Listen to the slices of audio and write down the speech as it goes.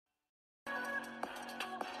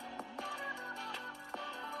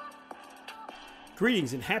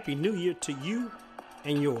Greetings and Happy New Year to you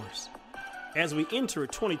and yours. As we enter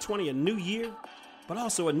 2020, a new year, but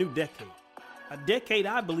also a new decade. A decade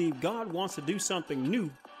I believe God wants to do something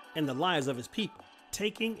new in the lives of his people,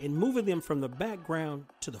 taking and moving them from the background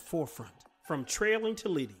to the forefront, from trailing to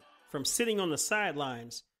leading, from sitting on the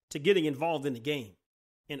sidelines to getting involved in the game,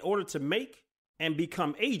 in order to make and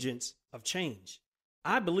become agents of change.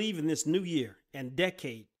 I believe in this new year and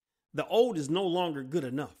decade, the old is no longer good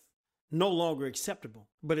enough, no longer acceptable,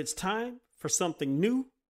 but it's time for something new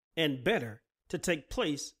and better to take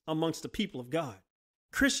place amongst the people of God.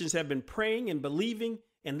 Christians have been praying and believing,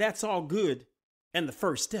 and that's all good and the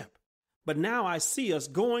first step. But now I see us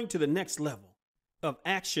going to the next level of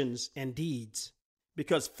actions and deeds,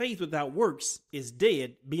 because faith without works is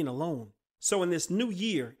dead being alone. So in this new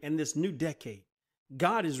year and this new decade,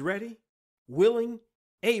 God is ready, willing,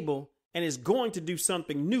 able, and is going to do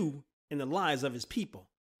something new in the lives of his people.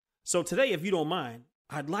 So today, if you don't mind,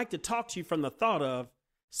 I'd like to talk to you from the thought of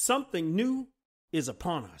something new is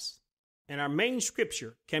upon us. And our main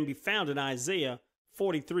scripture can be found in Isaiah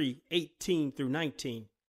 43:18 through 19.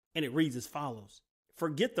 And it reads as follows.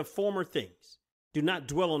 Forget the former things. Do not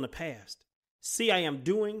dwell on the past. See, I am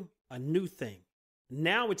doing a new thing.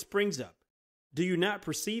 Now it springs up. Do you not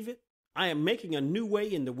perceive it? I am making a new way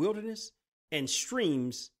in the wilderness and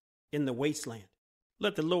streams in the wasteland.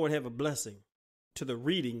 Let the Lord have a blessing to the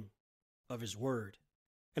reading of his word.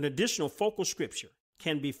 An additional focal scripture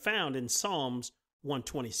can be found in Psalms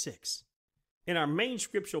 126. In our main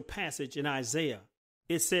scriptural passage in Isaiah,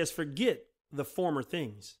 it says, forget the former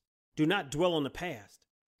things. Do not dwell on the past.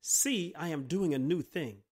 See, I am doing a new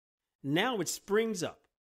thing. Now it springs up.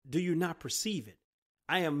 Do you not perceive it?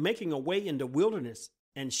 I am making a way in the wilderness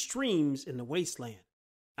and streams in the wasteland.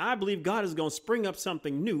 I believe God is going to spring up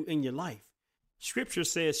something new in your life. Scripture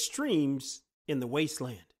says streams in the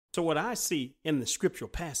wasteland. So what I see in the scriptural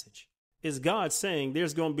passage is God saying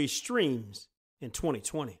there's going to be streams in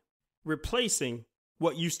 2020, replacing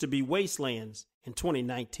what used to be wastelands in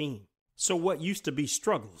 2019. So what used to be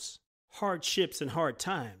struggles, hardships and hard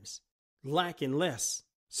times, lack and less,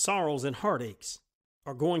 sorrows and heartaches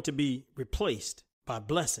are going to be replaced by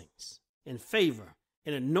blessings and favor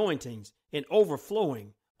and anointings and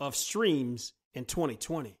overflowing of streams in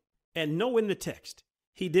 2020. And no, in the text,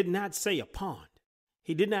 he did not say a pond.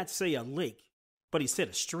 He did not say a lake, but he said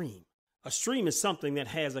a stream. A stream is something that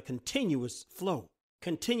has a continuous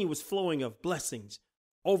flowing of blessings,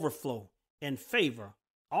 overflow, and favor,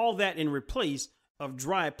 all that in replace of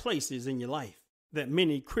dry places in your life that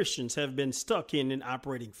many Christians have been stuck in and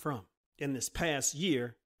operating from in this past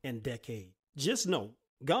year and decade. Just know,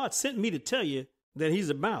 God sent me to tell you that he's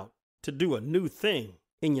about to do a new thing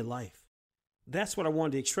in your life. That's what I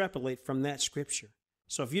wanted to extrapolate from that scripture.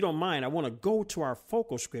 So if you don't mind, I want to go to our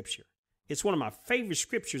focal scripture. It's one of my favorite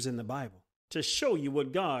scriptures in the Bible to show you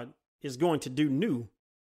what God is going to do new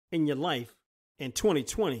in your life in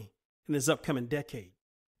 2020 in this upcoming decade.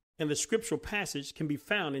 And the scriptural passage can be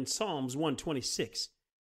found in Psalms 126,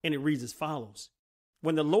 and it reads as follows.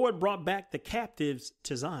 When the Lord brought back the captives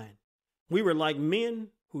to Zion, we were like men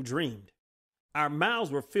who dreamed. Our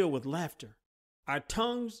mouths were filled with laughter, our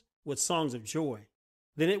tongues with songs of joy.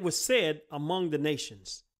 Then it was said among the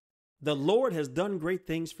nations, the Lord has done great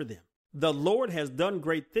things for them. The Lord has done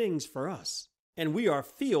great things for us, and we are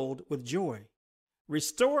filled with joy.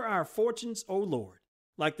 Restore our fortunes, O Lord,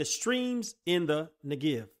 like the streams in the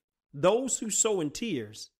Negev. Those who sow in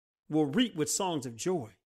tears will reap with songs of joy.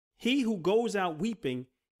 He who goes out weeping,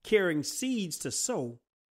 carrying seeds to sow,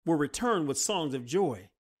 will return with songs of joy,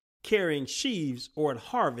 carrying sheaves or at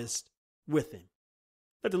harvest with him.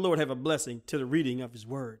 Let the Lord have a blessing to the reading of his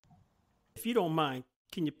word. If you don't mind,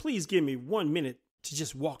 can you please give me 1 minute to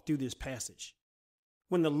just walk through this passage?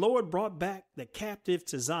 When the Lord brought back the captive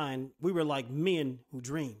to Zion, we were like men who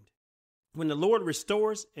dreamed. When the Lord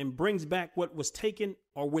restores and brings back what was taken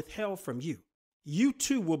or withheld from you, you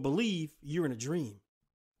too will believe you're in a dream.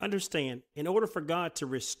 Understand, in order for God to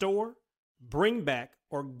restore, bring back,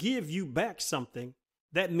 or give you back something,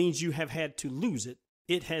 that means you have had to lose it.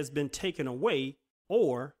 It has been taken away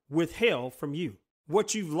or withheld from you.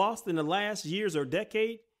 What you've lost in the last years or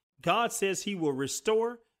decade, God says he will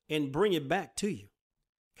restore and bring it back to you.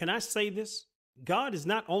 Can I say this? God is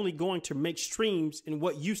not only going to make streams in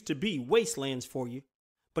what used to be wastelands for you,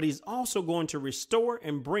 but he's also going to restore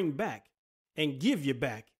and bring back and give you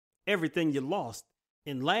back everything you lost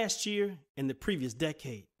in last year and the previous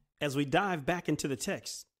decade. As we dive back into the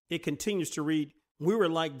text, it continues to read, we were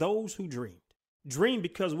like those who dreamed. Dreamed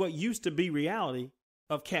because what used to be reality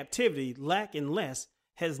of captivity, lack and less,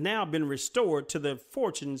 has now been restored to the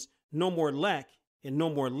fortunes, no more lack and no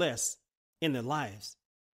more less in their lives.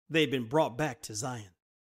 They've been brought back to Zion.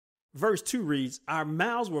 Verse 2 reads, our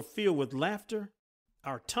mouths were filled with laughter,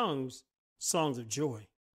 our tongues songs of joy.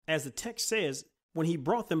 As the text says, when he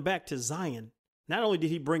brought them back to Zion, not only did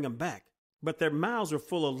he bring them back, but their mouths were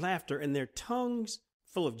full of laughter and their tongues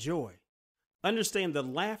full of joy. Understand the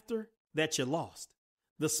laughter that you lost,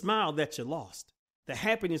 the smile that you lost, the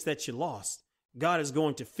happiness that you lost. God is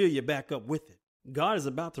going to fill you back up with it. God is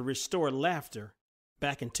about to restore laughter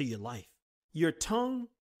back into your life. Your tongue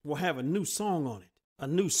will have a new song on it, a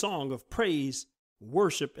new song of praise,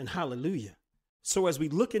 worship, and hallelujah. So as we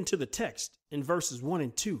look into the text in verses 1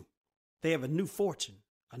 and 2, they have a new fortune,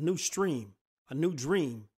 a new stream, a new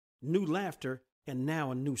dream, new laughter, and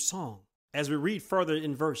now a new song. As we read further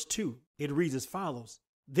in verse 2, it reads as follows.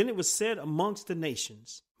 Then it was said amongst the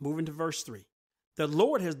nations, moving to verse 3, the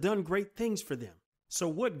Lord has done great things for them. So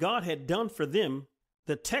what God had done for them,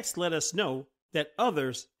 the text let us know that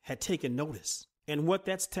others had taken notice. And what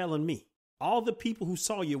that's telling me, all the people who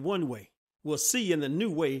saw you one way will see in the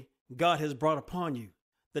new way God has brought upon you.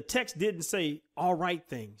 The text didn't say all right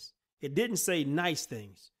things. It didn't say nice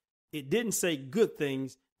things. It didn't say good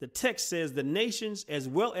things. The text says the nations as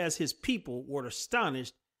well as his people were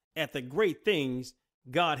astonished at the great things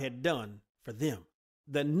God had done for them.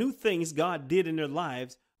 The new things God did in their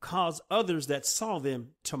lives caused others that saw them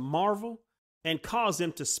to marvel and caused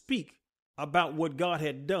them to speak about what God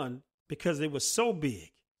had done because it was so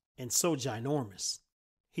big and so ginormous.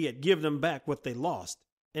 He had given them back what they lost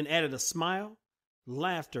and added a smile,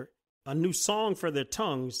 laughter, a new song for their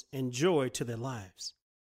tongues, and joy to their lives.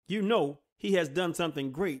 You know he has done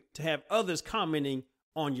something great to have others commenting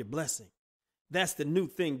on your blessing. That's the new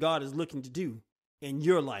thing God is looking to do in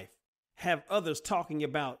your life. Have others talking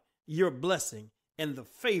about your blessing and the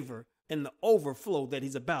favor and the overflow that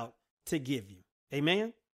he's about to give you.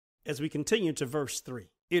 Amen. As we continue to verse 3,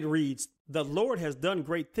 it reads, the Lord has done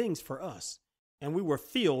great things for us, and we were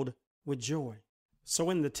filled with joy. So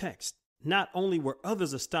in the text, not only were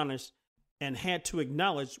others astonished and had to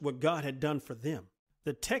acknowledge what God had done for them,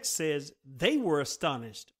 the text says they were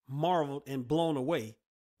astonished, marveled, and blown away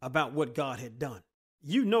about what God had done.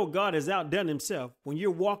 You know God has outdone himself when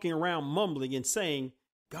you're walking around mumbling and saying,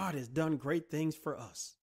 God has done great things for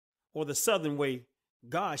us. Or the Southern way,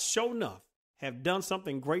 God sure enough have done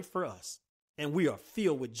something great for us, and we are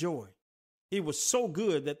filled with joy. It was so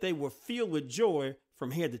good that they were filled with joy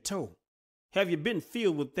from head to toe. Have you been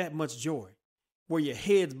filled with that much joy, where your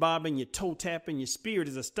head's bobbing, your toe tapping, your spirit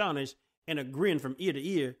is astonished and a grin from ear to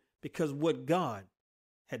ear because what God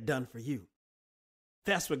had done for you?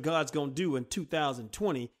 That's what God's going to do in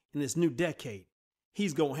 2020 in this new decade.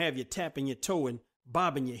 He's going to have you tapping your toe and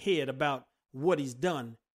bobbing your head about what he's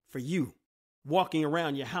done for you, walking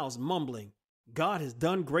around your house mumbling, God has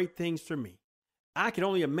done great things for me. I can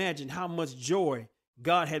only imagine how much joy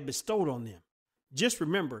God had bestowed on them. Just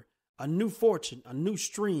remember, a new fortune, a new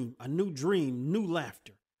stream, a new dream, new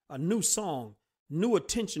laughter, a new song, new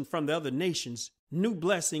attention from the other nations, new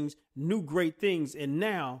blessings, new great things, and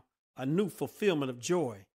now a new fulfillment of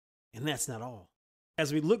joy. And that's not all.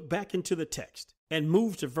 As we look back into the text and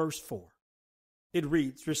move to verse 4, it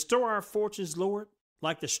reads, restore our fortunes, Lord,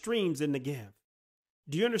 like the streams in Negev.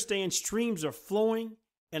 Do you understand? Streams are flowing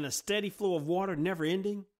and a steady flow of water never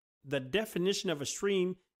ending. The definition of a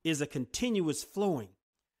stream is a continuous flowing.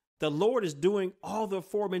 The Lord is doing all the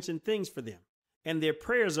aforementioned things for them, and their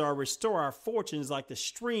prayers are restore our fortunes like the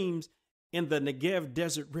streams in the Negev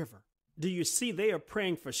desert river. Do you see? They are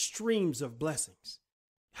praying for streams of blessings.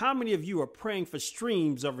 How many of you are praying for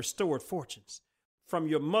streams of restored fortunes from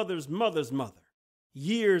your mother's mother's mother?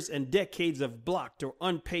 Years and decades of blocked or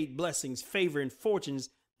unpaid blessings, favor, and fortunes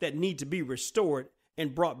that need to be restored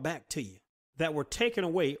and brought back to you, that were taken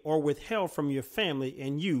away or withheld from your family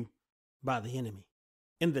and you by the enemy.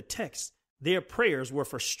 In the text, their prayers were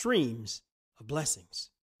for streams of blessings.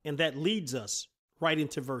 And that leads us right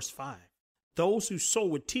into verse 5. Those who sow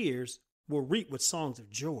with tears will reap with songs of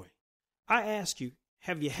joy. I ask you,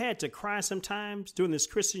 have you had to cry sometimes during this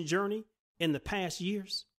Christian journey in the past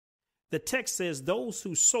years? The text says those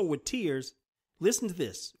who sow with tears, listen to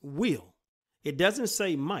this, will. It doesn't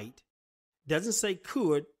say might, doesn't say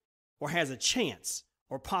could, or has a chance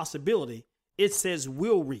or possibility. It says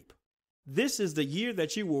will reap. This is the year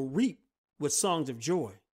that you will reap with songs of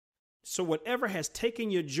joy. So whatever has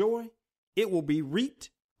taken your joy, it will be reaped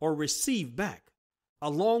or received back,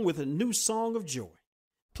 along with a new song of joy.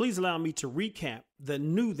 Please allow me to recap the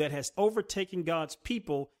new that has overtaken God's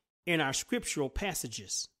people in our scriptural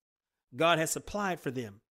passages. God has supplied for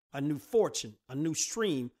them a new fortune, a new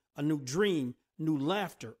stream, a new dream, new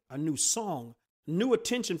laughter, a new song, new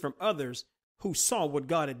attention from others who saw what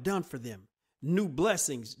God had done for them, new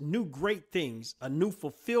blessings, new great things, a new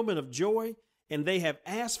fulfillment of joy, and they have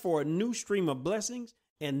asked for a new stream of blessings,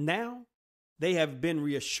 and now they have been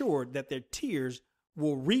reassured that their tears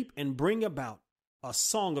will reap and bring about a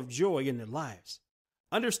song of joy in their lives.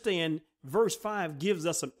 Understand, verse 5 gives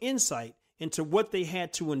us some insight into what they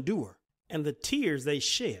had to endure and the tears they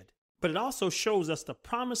shed, but it also shows us the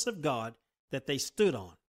promise of God that they stood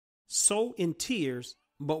on. Sow in tears,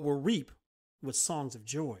 but will reap with songs of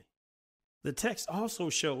joy. The text also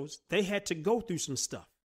shows they had to go through some stuff.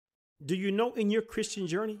 Do you know in your Christian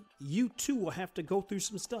journey, you too will have to go through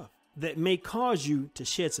some stuff that may cause you to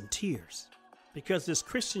shed some tears? Because this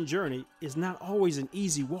Christian journey is not always an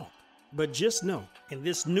easy walk. But just know, in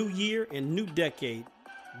this new year and new decade,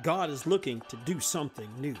 God is looking to do something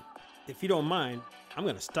new. If you don't mind, I'm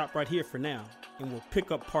going to stop right here for now, and we'll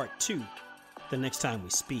pick up part 2 the next time we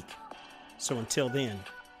speak. So until then,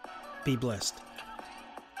 be blessed.